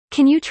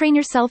Can you train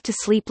yourself to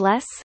sleep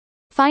less?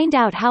 Find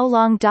out how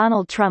long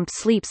Donald Trump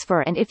sleeps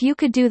for and if you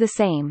could do the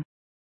same.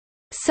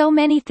 So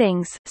many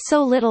things,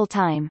 so little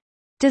time.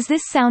 Does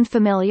this sound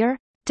familiar?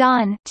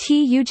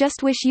 You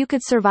just wish you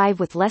could survive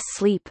with less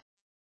sleep.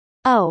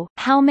 Oh,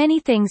 how many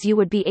things you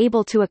would be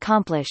able to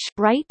accomplish,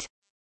 right?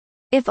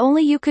 If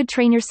only you could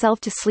train yourself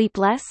to sleep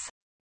less?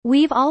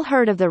 We've all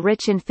heard of the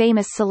rich and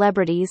famous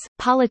celebrities,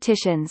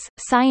 politicians,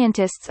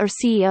 scientists or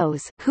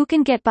CEOs, who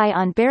can get by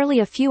on barely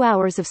a few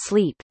hours of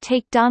sleep.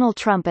 Take Donald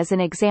Trump as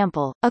an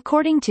example.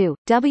 According to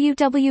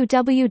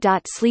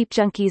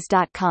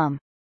www.sleepjunkies.com,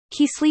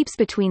 he sleeps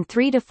between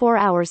 3 to 4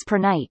 hours per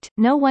night.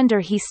 No wonder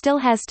he still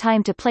has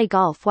time to play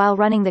golf while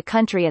running the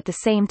country at the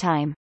same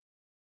time.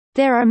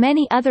 There are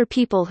many other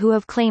people who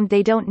have claimed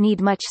they don't need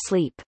much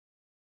sleep.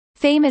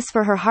 Famous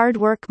for her hard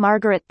work,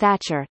 Margaret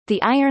Thatcher,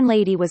 the Iron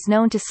Lady, was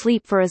known to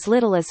sleep for as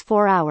little as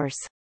 4 hours.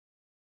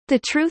 The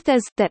truth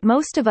is, that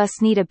most of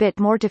us need a bit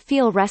more to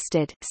feel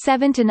rested.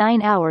 7 to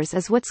 9 hours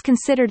is what's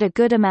considered a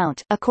good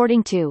amount,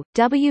 according to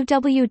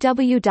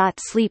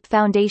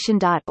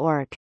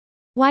www.sleepfoundation.org.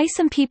 Why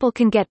some people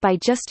can get by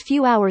just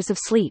few hours of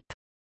sleep.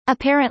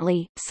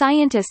 Apparently,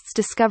 scientists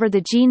discovered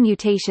the gene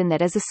mutation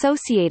that is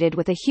associated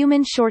with a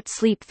human short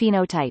sleep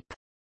phenotype.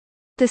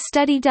 The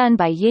study done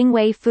by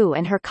Ying-Wei Fu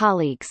and her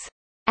colleagues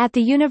at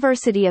the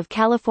University of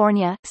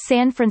California,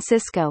 San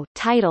Francisco,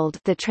 titled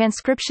The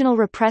Transcriptional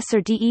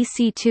Repressor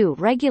DEC2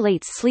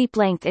 Regulates Sleep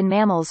Length in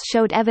Mammals,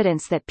 showed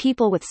evidence that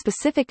people with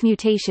specific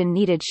mutation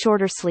needed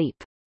shorter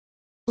sleep.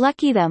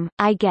 Lucky them,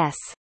 I guess.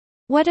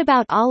 What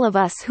about all of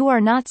us who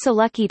are not so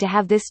lucky to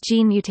have this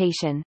gene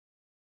mutation?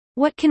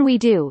 What can we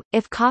do,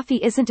 if coffee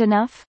isn't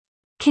enough?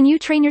 Can you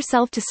train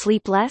yourself to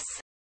sleep less?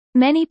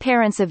 Many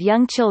parents of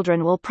young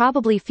children will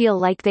probably feel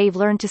like they've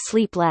learned to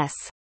sleep less.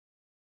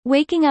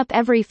 Waking up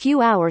every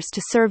few hours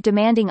to serve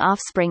demanding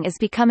offspring is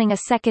becoming a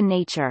second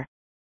nature.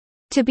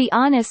 To be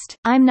honest,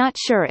 I'm not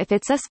sure if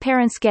it's us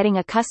parents getting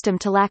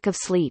accustomed to lack of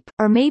sleep,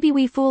 or maybe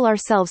we fool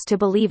ourselves to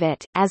believe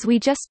it, as we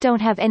just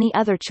don't have any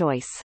other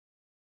choice.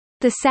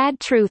 The sad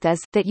truth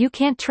is, that you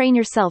can't train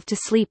yourself to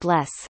sleep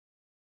less.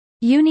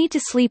 You need to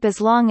sleep as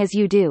long as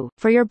you do,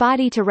 for your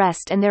body to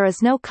rest, and there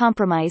is no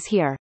compromise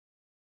here.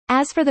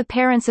 As for the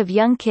parents of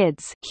young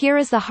kids, here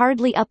is the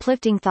hardly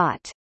uplifting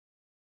thought.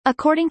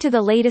 According to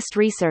the latest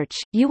research,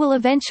 you will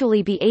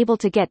eventually be able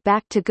to get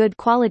back to good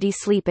quality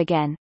sleep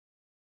again.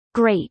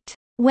 Great.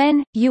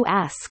 When, you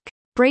ask?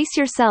 Brace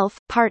yourself,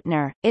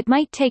 partner, it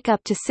might take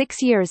up to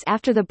 6 years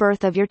after the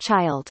birth of your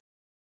child.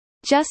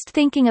 Just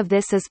thinking of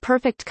this as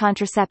perfect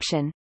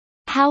contraception.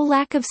 How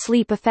lack of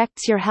sleep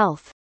affects your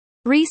health.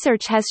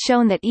 Research has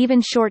shown that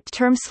even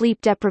short-term sleep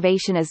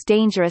deprivation is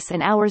dangerous,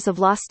 and hours of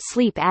lost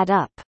sleep add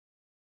up.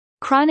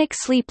 Chronic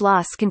sleep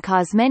loss can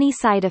cause many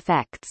side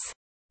effects.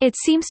 It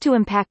seems to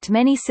impact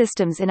many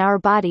systems in our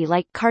body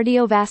like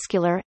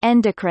cardiovascular,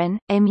 endocrine,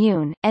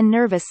 immune, and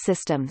nervous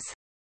systems.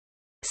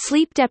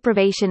 Sleep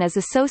deprivation is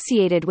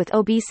associated with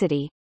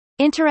obesity.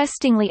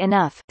 Interestingly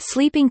enough,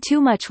 sleeping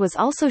too much was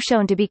also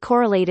shown to be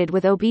correlated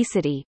with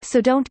obesity,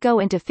 so don't go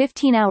into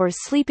 15 hours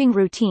sleeping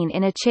routine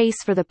in a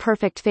chase for the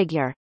perfect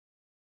figure.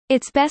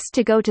 It's best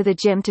to go to the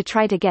gym to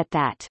try to get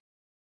that.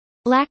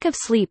 Lack of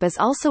sleep is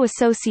also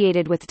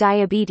associated with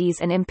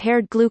diabetes and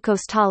impaired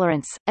glucose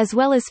tolerance, as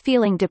well as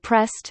feeling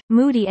depressed,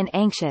 moody and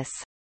anxious.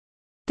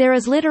 There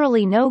is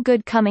literally no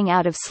good coming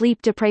out of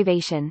sleep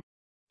deprivation.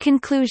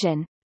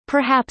 Conclusion.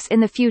 Perhaps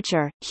in the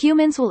future,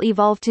 humans will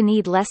evolve to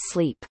need less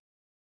sleep.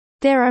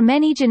 There are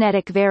many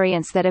genetic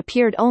variants that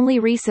appeared only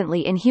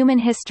recently in human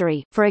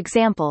history, for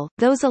example,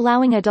 those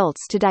allowing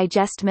adults to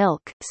digest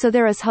milk, so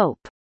there is hope.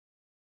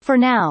 For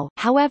now,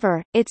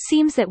 however, it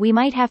seems that we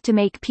might have to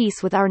make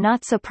peace with our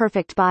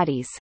not-so-perfect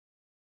bodies.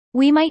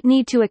 We might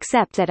need to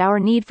accept that our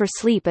need for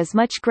sleep is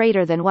much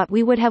greater than what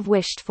we would have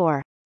wished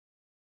for.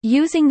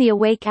 Using the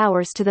awake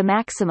hours to the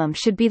maximum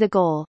should be the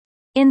goal.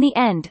 In the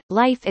end,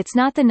 life, it's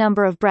not the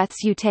number of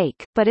breaths you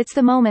take, but it's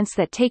the moments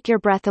that take your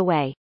breath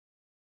away.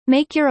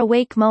 Make your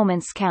awake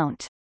moments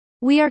count.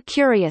 We are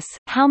curious,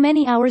 how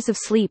many hours of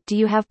sleep do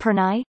you have per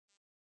night?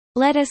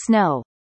 Let us know.